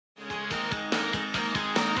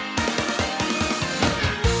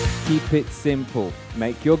Keep it simple.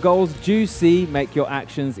 Make your goals juicy, make your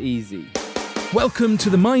actions easy. Welcome to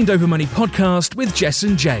the Mind Over Money podcast with Jess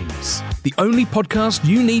and James, the only podcast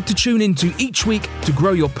you need to tune into each week to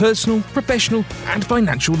grow your personal, professional, and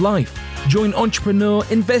financial life. Join entrepreneur,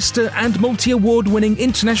 investor, and multi-award-winning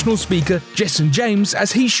international speaker Jess and James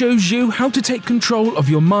as he shows you how to take control of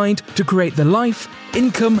your mind to create the life,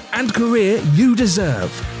 income, and career you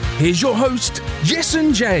deserve. Here's your host, Jess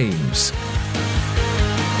and James.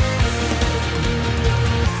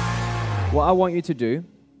 What I want you to do,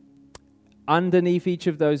 underneath each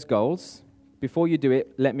of those goals, before you do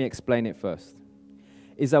it, let me explain it first,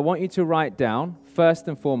 is I want you to write down, first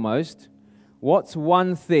and foremost, what's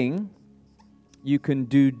one thing you can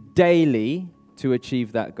do daily to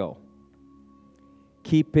achieve that goal.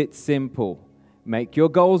 Keep it simple. Make your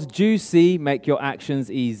goals juicy, make your actions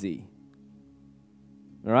easy.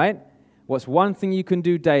 All right? What's one thing you can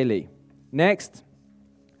do daily? Next,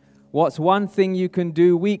 what's one thing you can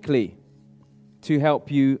do weekly to help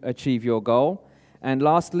you achieve your goal? And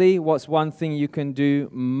lastly, what's one thing you can do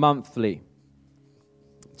monthly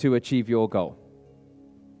to achieve your goal?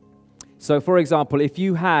 So, for example, if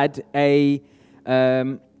you had a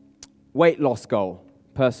weight loss goal,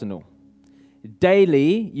 personal,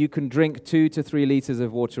 daily you can drink 2 to 3 liters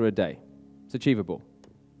of water a day. It's achievable.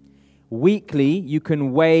 Weekly, you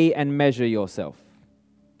can weigh and measure yourself.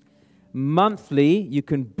 Monthly, you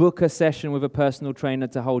can book a session with a personal trainer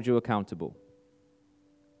to hold you accountable.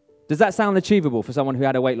 Does that sound achievable for someone who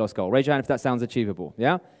had a weight loss goal? Raise your hand if that sounds achievable,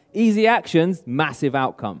 yeah? Easy actions, massive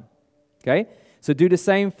outcome, okay? So do the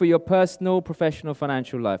same for your personal, professional,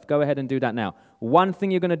 financial life. Go ahead and do that now. One thing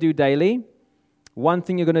you're going to do daily, one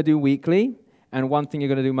thing you're going to do weekly, and one thing you're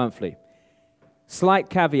going to do monthly. Slight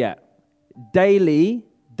caveat. Daily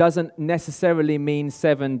doesn't necessarily mean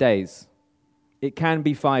 7 days. It can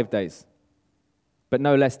be 5 days, but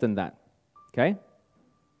no less than that, okay?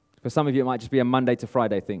 For some of you, it might just be a Monday to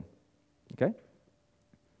Friday thing, okay?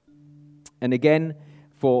 And again,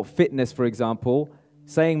 for fitness, for example,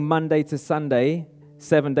 saying Monday to Sunday,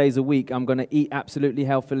 7 days a week, I'm going to eat absolutely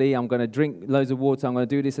healthily, I'm going to drink loads of water, I'm going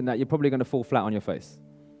to do this and that, you're probably going to fall flat on your face.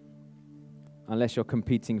 Unless you're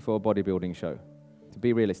competing for a bodybuilding show. To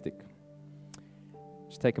be realistic.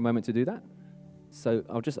 Just take a moment to do that. So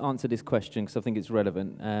I'll just answer this question because I think it's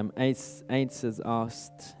relevant. AC has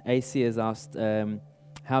asked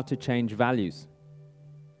how to change values.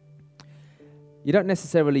 You don't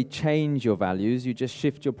necessarily change your values, you just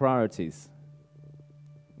shift your priorities.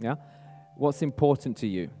 Yeah? What's important to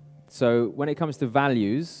you? So when it comes to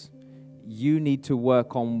values, you need to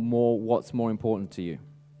work on what's more important to you.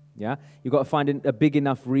 Yeah? You've got to find a big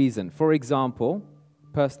enough reason. For example,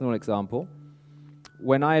 personal example,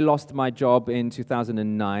 when I lost my job in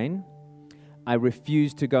 2009, I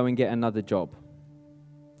refused to go and get another job.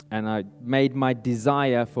 And I made my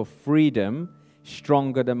desire for freedom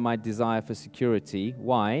stronger than my desire for security.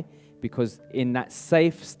 Why? Because in that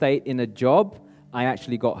safe state in a job, I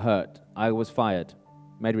actually got hurt. I was fired,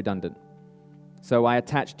 made redundant. So I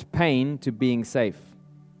attached pain to being safe.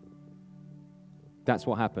 That's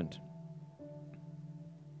what happened.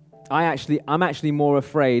 I'm actually more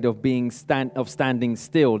afraid of standing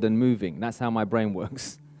still than moving. That's how my brain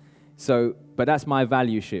works. But that's my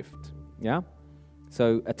value shift. Yeah?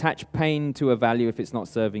 So attach pain to a value if it's not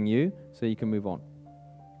serving you, so you can move on.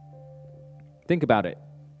 Think about it.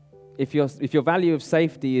 If your value of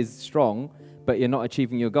safety is strong, but you're not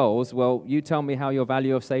achieving your goals, well, you tell me how your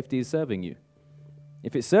value of safety is serving you.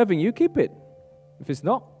 If it's serving you, keep it. If it's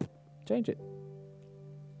not, change it.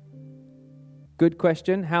 Good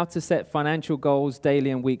question. How to set financial goals daily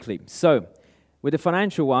and weekly. So, with the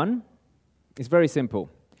financial one, it's very simple.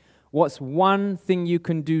 What's one thing you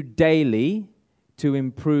can do daily to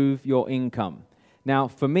improve your income? Now,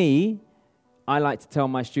 for me, I like to tell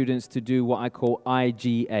my students to do what I call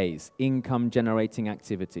IGAs, income generating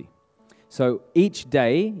activity. So each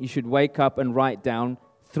day, you should wake up and write down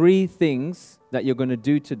 3 things that you're going to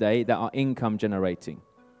do today that are income generating.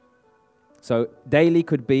 So daily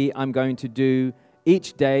could be, I'm going to do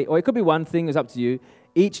each day, or it could be one thing, it's up to you.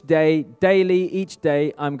 Each day,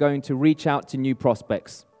 I'm going to reach out to new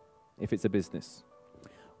prospects, if it's a business.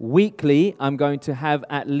 Weekly, I'm going to have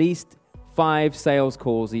at least 5 sales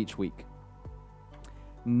calls each week.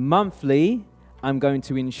 Monthly, I'm going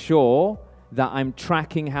to ensure that I'm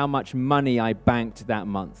tracking how much money I banked that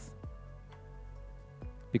month.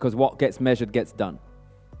 Because what gets measured gets done.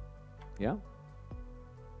 Yeah?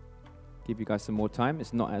 Give you guys some more time.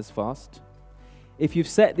 It's not as fast. If you've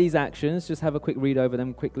set these actions, just have a quick read over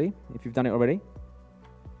them quickly, if you've done it already.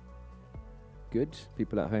 Good.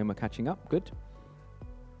 People at home are catching up. Good.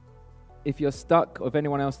 if you're stuck, or if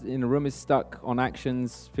anyone else in the room is stuck on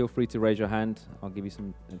actions, feel free to raise your hand. I'll give you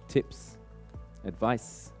some tips,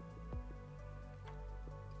 advice.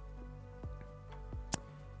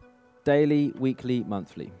 Daily, weekly,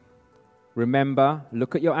 monthly. Remember,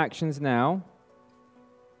 look at your actions now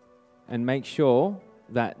and make sure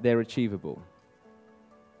that they're achievable.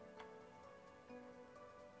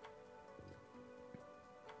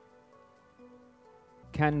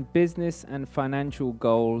 Can business and financial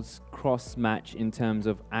goals cross-match in terms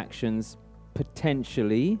of actions?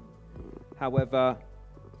 Potentially. However,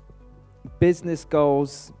 business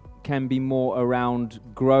goals can be more around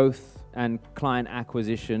growth and client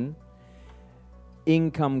acquisition.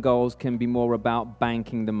 Income goals can be more about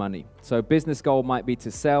banking the money. So business goal might be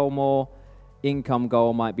to sell more. Income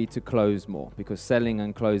goal might be to close more, because selling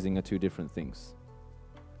and closing are two different things.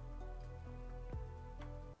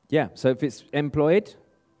 Yeah, so if it's employed,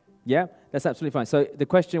 yeah, that's absolutely fine. So the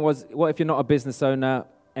question was, what if you're not a business owner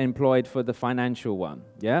employed for the financial one?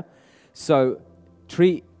 Yeah, so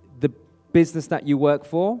treat the business that you work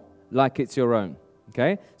for like it's your own.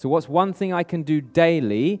 Okay, so what's one thing I can do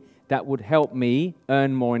daily that would help me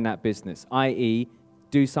earn more in that business, i.e.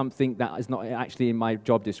 do something that is not actually in my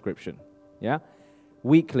job description, yeah?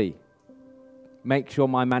 Weekly, make sure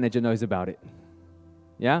my manager knows about it,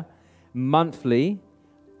 yeah? Monthly,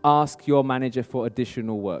 ask your manager for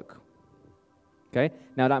additional work, okay?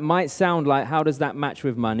 Now that might sound like, how does that match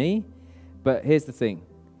with money? But here's the thing.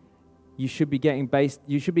 You should be getting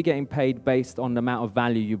paid based on the amount of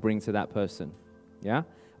value you bring to that person, yeah?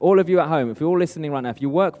 All of you at home, if you're all listening right now, if you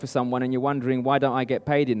work for someone and you're wondering, why don't I get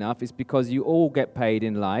paid enough? It's because you all get paid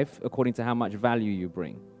in life according to how much value you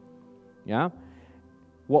bring. Yeah?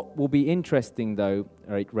 What will be interesting, though,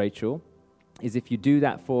 Rachel, is if you do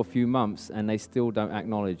that for a few months and they still don't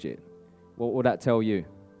acknowledge it. What will that tell you?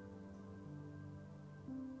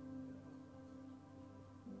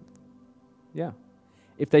 Yeah.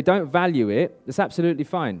 If they don't value it, that's absolutely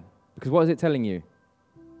fine. Because what is it telling you?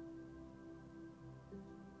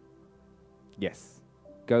 Yes.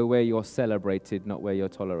 Go where you're celebrated, not where you're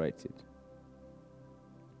tolerated.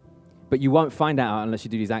 But you won't find that out unless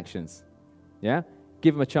you do these actions. Yeah?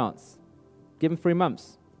 Give them a chance. Give them 3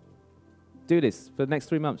 months. Do this for the next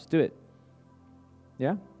 3 months. Do it.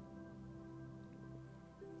 Yeah?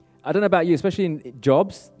 I don't know about you, especially in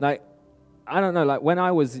jobs. Like, I don't know, like when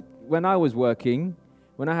I was working,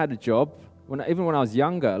 when I had a job, even when I was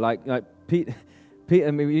younger, like Pete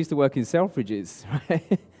and me, we used to work in Selfridges,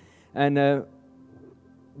 right? And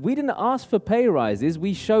we didn't ask for pay rises.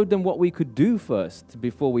 We showed them what we could do first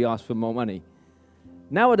before we asked for more money.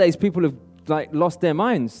 Nowadays, people have lost their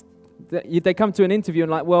minds. They come to an interview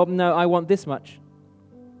and like, well, no, I want this much.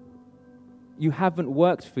 You haven't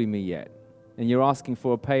worked for me yet, and you're asking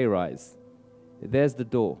for a pay rise. There's the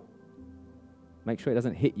door. Make sure it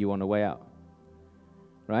doesn't hit you on the way out.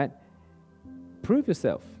 Right? Prove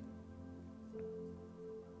yourself.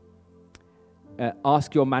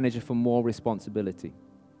 Ask your manager for more responsibility.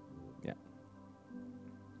 Yeah.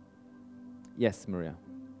 Yes, Maria.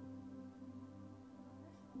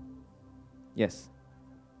 Yes.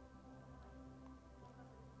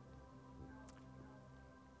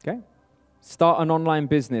 Okay. Start an online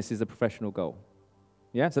business is a professional goal.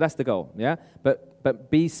 Yeah, so that's the goal. Yeah, but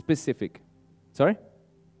be specific. Sorry?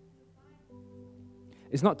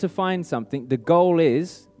 It's not to find something. The goal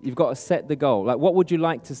is you've got to set the goal. Like, what would you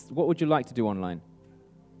like to do online?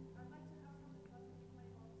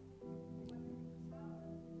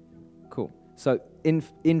 Cool. So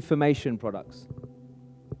information products.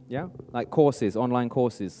 Yeah, like courses, online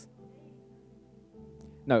courses.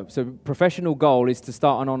 No, so professional goal is to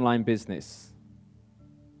start an online business.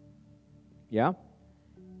 Yeah?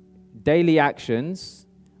 Daily actions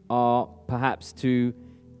are perhaps to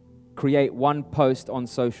create one post on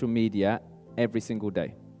social media every single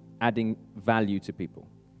day, adding value to people.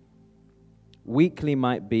 Weekly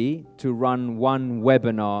might be to run one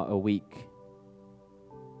webinar a week.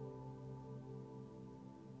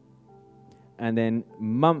 And then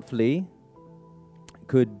monthly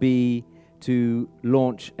could be to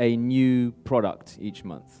launch a new product each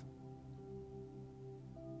month.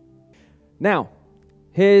 Now,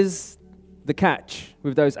 here's the catch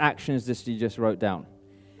with those actions that you just wrote down.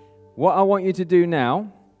 What I want you to do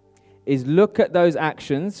now is look at those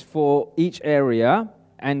actions for each area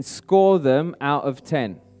and score them out of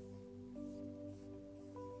 10.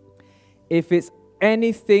 If it's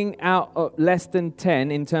anything out of less than 10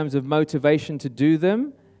 in terms of motivation to do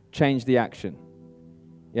them, change the action.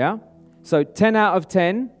 Yeah? So 10 out of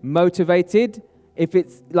 10, motivated. If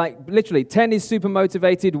it's like literally 10 is super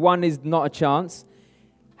motivated, 1 is not a chance.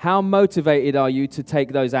 How motivated are you to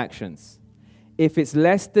take those actions? If it's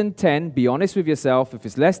less than 10, be honest with yourself. If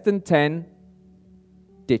it's less than 10,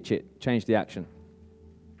 ditch it. Change the action.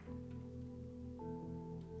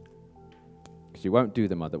 Because you won't do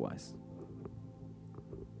them otherwise.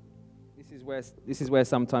 This is where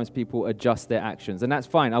sometimes people adjust their actions. And that's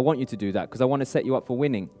fine. I want you to do that because I want to set you up for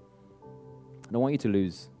winning. I don't want you to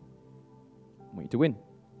lose. I want you to win.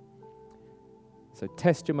 So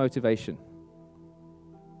test your motivation.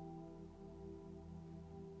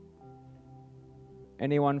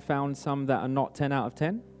 Anyone found some that are not 10 out of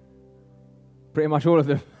 10? Pretty much all of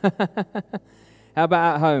them. How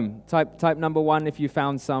about at home? Type number 1 if you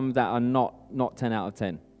found some that are not 10 out of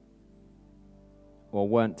 10. Or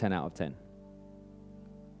weren't 10 out of 10.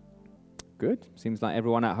 Good. Seems like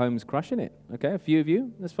everyone at home's crushing it. Okay, a few of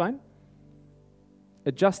you, that's fine.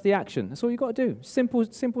 Adjust the action. That's all you got to do.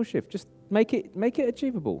 Simple shift. Just make it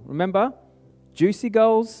achievable. Remember, juicy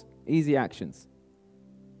goals, easy actions.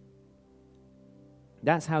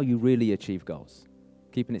 That's how you really achieve goals.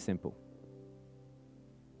 Keeping it simple.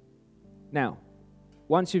 Now,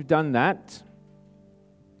 once you've done that,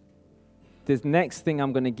 the next thing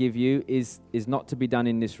I'm going to give you is not to be done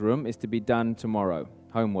in this room. It's to be done tomorrow.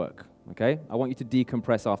 Homework. Okay? I want you to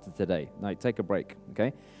decompress after today. Like, take a break.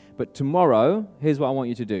 Okay? But tomorrow, here's what I want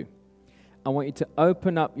you to do. I want you to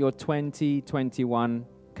open up your 2021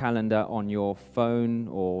 calendar on your phone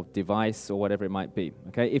or device or whatever it might be.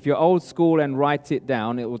 Okay? If you're old school and write it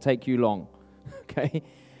down, it will take you long. Okay?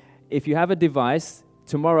 If you have a device,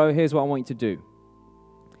 tomorrow, here's what I want you to do.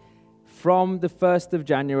 From the 1st of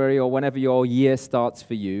January or whenever your year starts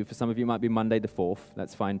for you, for some of you it might be Monday the 4th,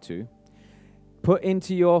 that's fine too. Put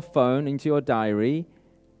into your phone, into your diary,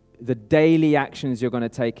 the daily actions you're going to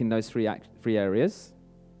take in those three areas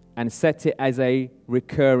and set it as a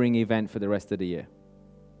recurring event for the rest of the year.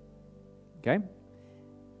 Okay?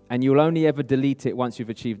 And you'll only ever delete it once you've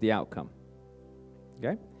achieved the outcome.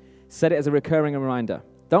 Okay? Set it as a recurring reminder.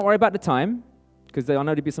 Don't worry about the time, because I know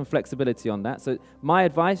there'll be some flexibility on that. So my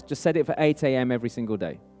advice, just set it for 8 a.m. every single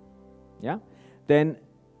day. Yeah? Then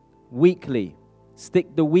weekly.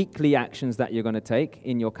 Stick the weekly actions that you're going to take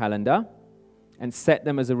in your calendar and set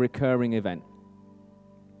them as a recurring event.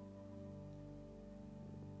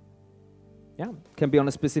 Yeah? Can be on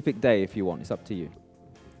a specific day if you want. It's up to you.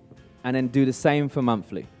 And then do the same for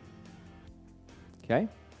monthly. Okay?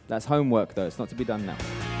 That's homework, though. It's not to be done now.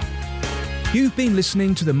 You've been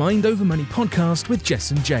listening to the Mind Over Money podcast with Jess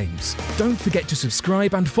and James. Don't forget to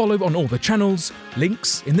subscribe and follow on all the channels,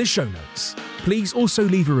 links in the show notes. Please also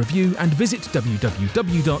leave a review and visit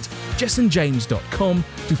www.Jessen.Team.com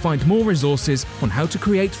to find more resources on how to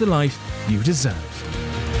create the life you deserve.